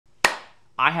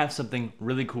I have something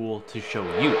really cool to show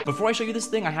you. Before I show you this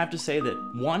thing, I have to say that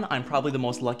one, I'm probably the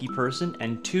most lucky person,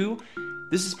 and two,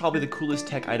 this is probably the coolest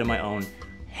tech item I own,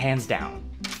 hands down.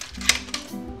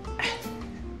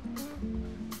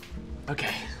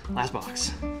 Okay, last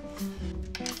box.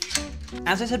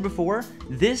 As I said before,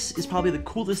 this is probably the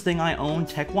coolest thing I own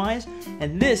tech-wise,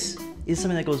 and this is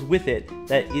something that goes with it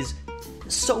that is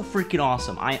so freaking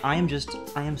awesome. I'm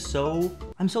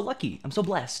so lucky. I'm so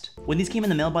blessed. When these came in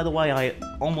the mail, by the way, I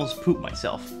almost pooped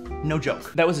myself. No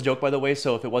joke. That was a joke, by the way,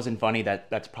 so if it wasn't funny,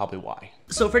 that's probably why.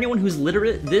 So for anyone who's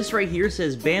literate, this right here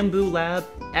says Bambu Lab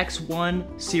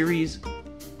X1 Series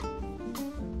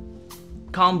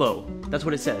Combo. That's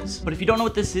what it says. But if you don't know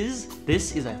what this is a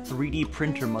 3D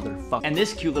printer, motherfucker. And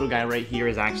this cute little guy right here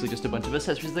is actually just a bunch of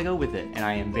accessories that go with it. And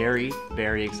I am very,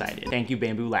 very excited. Thank you,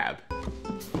 Bambu Lab.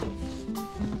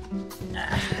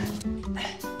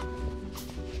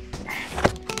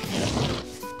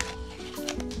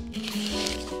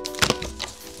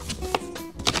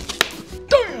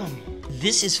 Damn!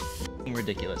 This is f***ing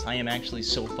ridiculous. I am actually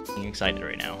so f***ing excited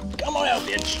right now. Come on out,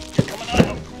 bitch. Come on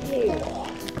out. Whoa.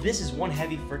 This is one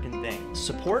heavy freaking thing.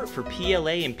 Support for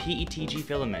PLA and PETG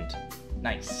filament.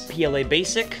 Nice. PLA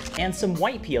basic and some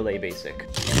white PLA basic.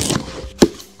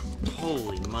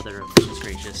 Holy mother of goodness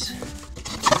gracious.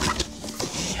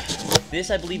 This,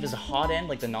 I believe, is a hot end,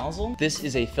 like the nozzle. This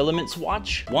is a filament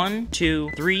swatch. 1,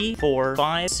 2, 3, 4,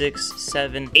 5, 6,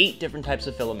 7, 8 different types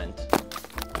of filament.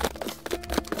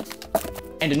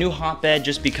 And a new hotbed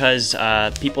just because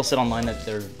people said online that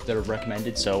they're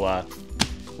recommended, so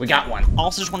we got one.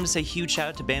 Also just wanted to say huge shout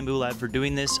out to Bambu Lab for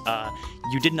doing this.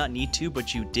 You did not need to,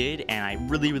 but you did, and I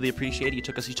really, really appreciate it. You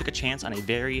took a chance on a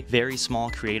very, very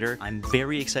small creator. I'm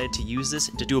very excited to use this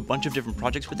to do a bunch of different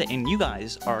projects with it, and you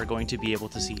guys are going to be able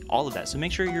to see all of that. So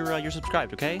make sure you're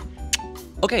subscribed, okay?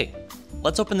 Okay,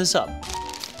 let's open this up.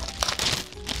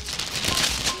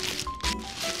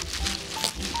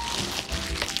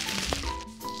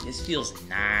 This feels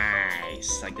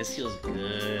nice. Like, this feels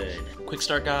good. Quick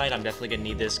start guide. I'm definitely gonna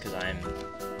need this because I'm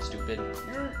stupid.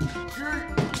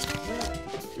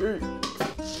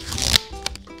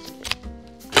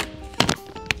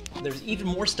 There's even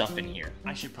more stuff in here.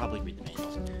 I should probably read the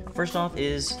manual. First off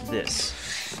is this.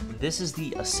 This is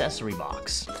the accessory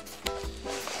box.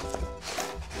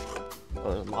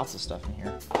 Oh, there's lots of stuff in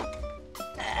here.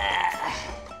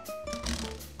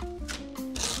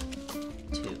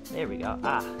 There we go.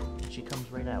 Ah, she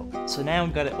comes right out. So now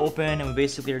we've got it open, and we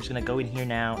basically are just gonna go in here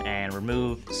now and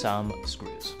remove some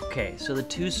screws. Okay, so the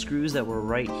 2 screws that were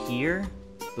right here,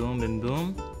 boom and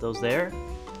boom, those there,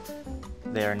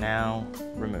 they are now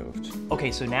removed.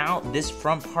 Okay, so now this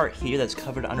front part here that's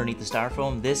covered underneath the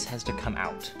styrofoam, this has to come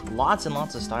out. Lots and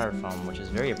lots of styrofoam, which is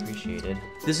very appreciated.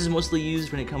 This is mostly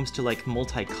used when it comes to like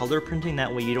multi-color printing.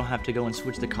 That way you don't have to go and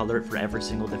switch the color for every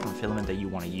single different filament that you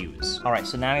want to use. All right,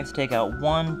 so now I have to take out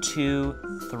 1, 2,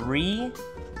 3,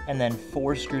 and then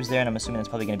 4 screws there, and I'm assuming that's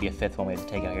probably gonna be a 5th one we have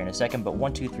to take out here in a second, but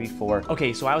 1, 2, 3, 4.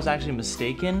 Okay, so I was actually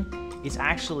mistaken. It's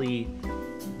actually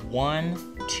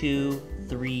 1, 2,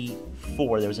 3,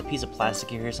 4. There was a piece of plastic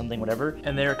here or something, whatever,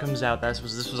 and there it comes out. This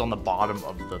was on the bottom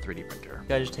of the 3D printer. You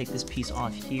gotta just take this piece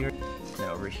off here, and then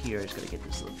over here, I just gotta get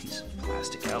this little piece of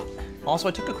plastic out. Also,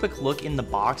 I took a quick look in the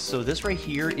box. So this right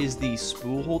here is the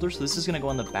spool holder. So this is gonna go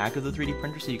on the back of the 3D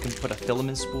printer, so you can put a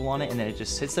filament spool on it, and then it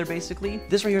just sits there basically.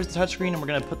 This right here is the touchscreen, and we're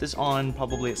gonna put this on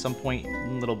probably at some point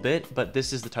in a little bit, but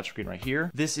this is the touchscreen right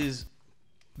here. This is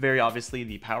very obviously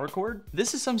the power cord.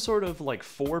 This is some sort of like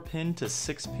 4-pin to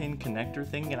 6-pin connector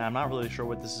thing, and I'm not really sure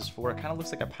what this is for. It kind of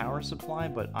looks like a power supply,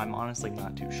 but I'm honestly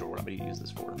not too sure what I'm going to use this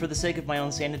for. For the sake of my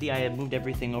own sanity, I have moved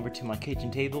everything over to my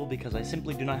kitchen table because I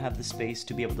simply do not have the space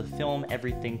to be able to film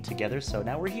everything together, so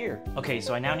now we're here. Okay,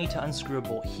 so I now need to unscrew a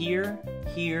bolt here,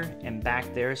 here, and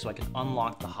back there so I can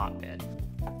unlock the hotbed.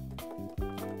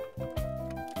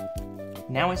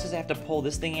 Now it says I have to pull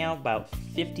this thing out about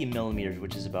 50 millimeters,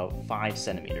 which is about 5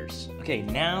 centimeters. Okay,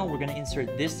 now we're gonna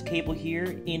insert this cable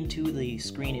here into the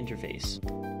screen interface.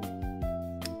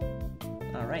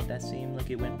 All right, that seemed like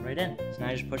it went right in. So now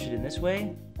I just push it in this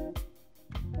way,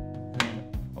 and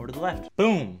then over to the left.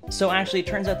 Boom! So actually, it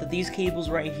turns out that these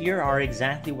cables right here are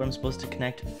exactly what I'm supposed to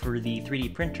connect for the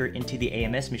 3D printer into the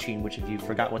AMS machine, which if you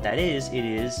forgot what that is, it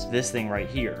is this thing right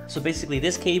here. So basically,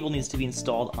 this cable needs to be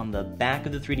installed on the back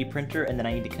of the 3D printer, and then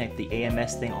I need to connect the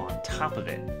AMS thing on top of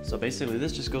it. So basically,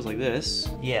 this just goes like this.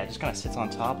 Yeah, it just kind of sits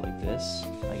on top like this,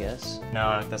 I guess.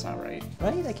 No, that's not right.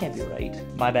 Right? That can't be right.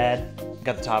 My bad.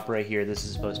 Got the top right here. This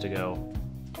is supposed to go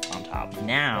on top.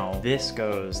 Now, this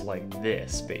goes like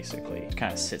this, basically. It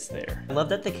kind of sits there. I love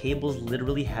that the cables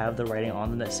literally have the writing on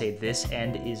them that say this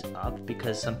end is up,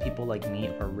 because some people like me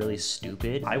are really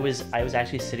stupid. I was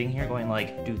actually sitting here going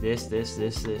like, do this, this,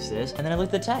 this, this, this. And then I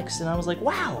looked at the text and I was like,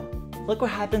 wow, look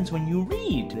what happens when you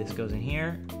read. This goes in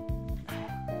here,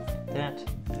 that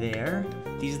there.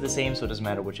 These are the same, so it doesn't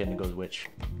matter which end it goes which.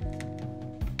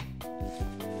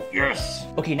 Yes!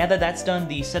 Okay, now that that's done,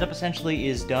 the setup essentially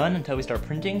is done until we start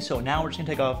printing. So now we're just gonna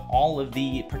take off all of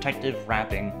the protective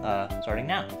wrapping, starting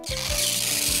now.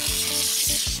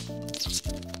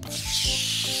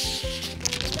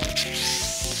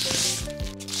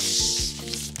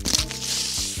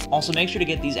 Also, make sure to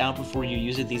get these out before you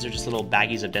use it. These are just little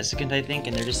baggies of desiccant, I think,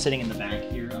 and they're just sitting in the back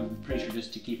here. I'm pretty sure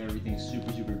just to keep everything super,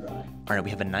 super dry. All right, we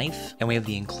have a knife, and we have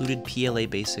the included PLA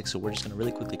basics, so we're just gonna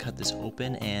really quickly cut this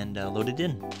open and load it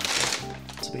in.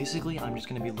 So basically, I'm just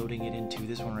gonna be loading it into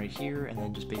this one right here, and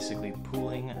then just basically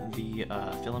pulling the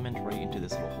filament right into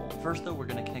this little hole. First though, we're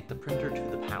gonna connect the printer to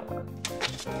the power.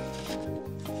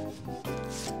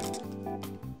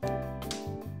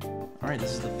 All right,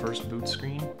 this is the first boot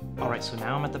screen. All right, so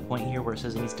now I'm at the point here where it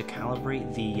says it needs to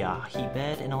calibrate the heat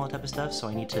bed and all that type of stuff, so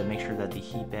I need to make sure that the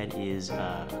heat bed is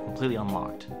completely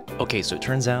unlocked. Okay, so it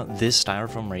turns out this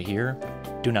styrofoam right here,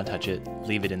 do not touch it,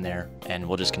 leave it in there, and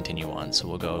we'll just continue on. So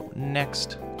we'll go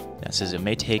next. That says it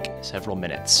may take several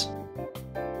minutes.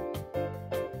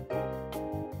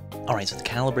 All right, so the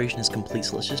calibration is complete,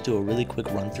 so let's just do a really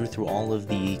quick run through all of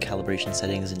the calibration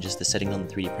settings and just the settings on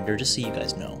the 3D printer, just so you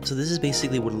guys know. So this is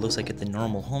basically what it looks like at the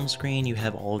normal home screen. You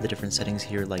have all of the different settings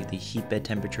here, like the heat bed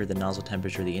temperature, the nozzle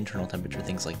temperature, the internal temperature,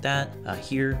 things like that.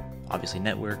 Here, obviously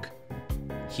network.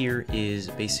 Here is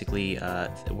basically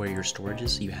where your storage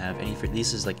is. So you have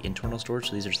this is like internal storage.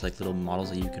 So these are just like little models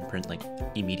that you can print like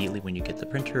immediately when you get the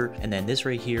printer. And then this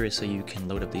right here is so you can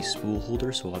load up these spool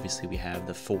holders. So obviously we have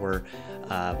the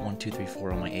 1, 2, 3,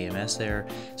 4 on my AMS there.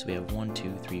 So we have 1,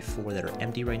 2, 3, 4 that are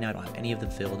empty right now. I don't have any of them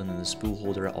filled. And then the spool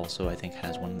holder also I think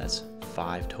has one that's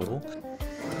 5 total.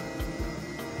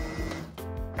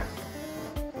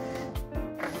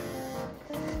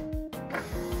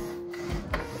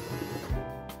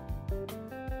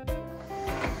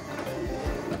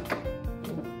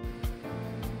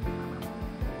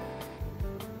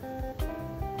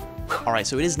 Alright,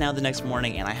 so it is now the next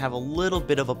morning and I have a little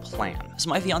bit of a plan. So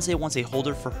my fiance wants a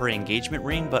holder for her engagement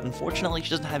ring, but unfortunately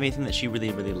she doesn't have anything that she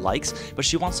really likes, but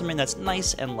she wants something that's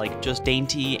nice and like just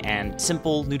dainty and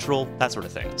simple, neutral, that sort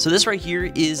of thing. So this right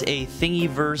here is a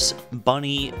Thingiverse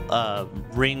bunny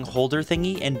ring holder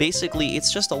thingy, and basically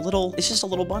it's just a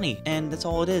little bunny, and that's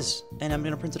all it is. And I'm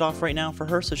gonna print it off right now for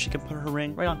her so she can put her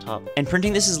ring right on top. And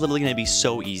printing this is literally gonna be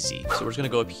so easy. So we're just gonna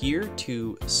go up here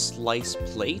to slice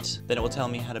plate, then it will tell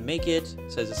me how to make it.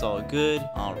 Says it's all good.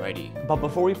 Alrighty. But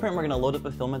before we print, we're gonna load up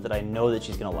a filament that I know that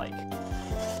she's gonna like.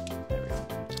 There we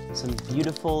go. Some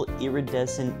beautiful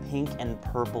iridescent pink and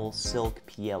purple silk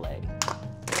PLA.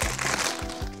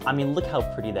 I mean, look how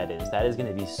pretty that is. That is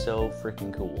gonna be so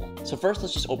freaking cool. So first,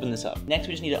 let's just open this up. Next,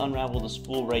 we just need to unravel the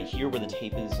spool right here where the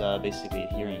tape is basically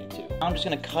adhering to. I'm just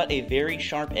gonna cut a very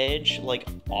sharp edge like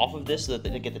off of this so that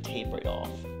they get the tape right off.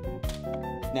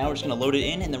 Now we're just gonna load it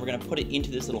in, and then we're gonna put it into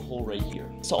this little hole right here.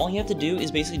 So all you have to do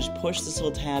is basically just push this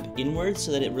little tab inwards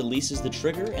so that it releases the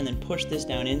trigger, and then push this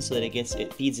down in so that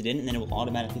it feeds it in, and then it will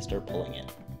automatically start pulling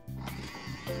it.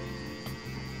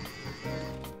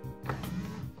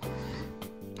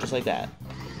 Just like that.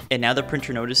 And now the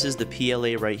printer notices the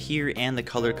PLA right here and the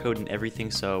color code and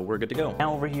everything, so we're good to go.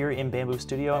 Now over here in Bambu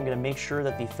Studio, I'm gonna make sure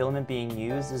that the filament being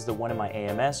used is the one in my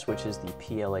AMS, which is the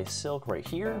PLA silk right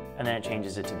here. And then it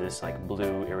changes it to this like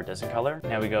blue iridescent color.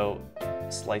 Now we go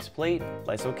slice plate,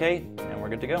 slice okay, and we're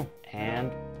good to go.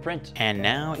 And print. And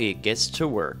now it gets to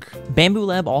work. Bambu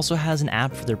Lab also has an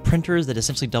app for their printers that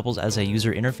essentially doubles as a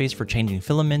user interface for changing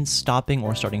filaments, stopping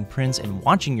or starting prints, and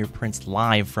watching your prints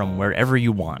live from wherever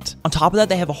you want. On top of that,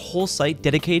 they have a whole site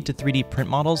dedicated to 3D print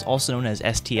models, also known as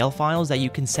STL files, that you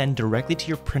can send directly to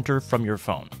your printer from your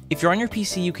phone. If you're on your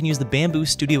PC, you can use the Bambu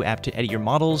Studio app to edit your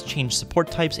models, change support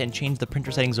types, and change the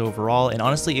printer settings overall, and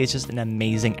honestly, it's just an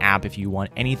amazing app if you want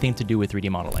anything to do with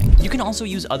 3D modeling. You can also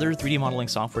use other 3D modeling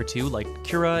software too, like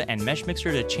Cura and Mesh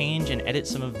Mixer, to change and edit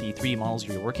some of the 3D models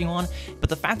you're working on, but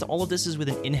the fact that all of this is with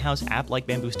an in-house app like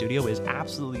Bambu Studio is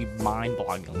absolutely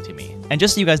mind-boggling to me. And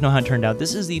just so you guys know how it turned out,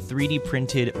 this is the 3D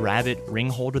printed rabbit ring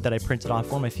holder that I printed off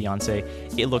for my fiance.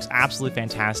 It looks absolutely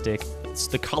fantastic.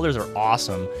 The colors are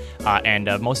awesome, and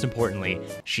most importantly,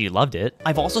 she loved it.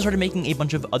 I've also started making a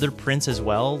bunch of other prints as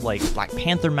well, like Black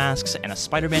Panther masks and a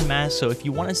Spider-Man mask, so if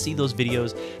you want to see those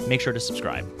videos, make sure to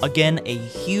subscribe. Again, a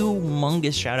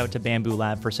humongous shout out to Bambu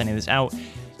Lab for sending this out.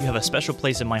 You have a special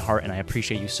place in my heart, and I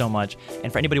appreciate you so much.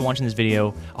 And for anybody watching this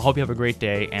video, I hope you have a great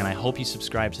day, and I hope you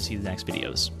subscribe to see the next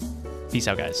videos. Peace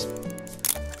out, guys.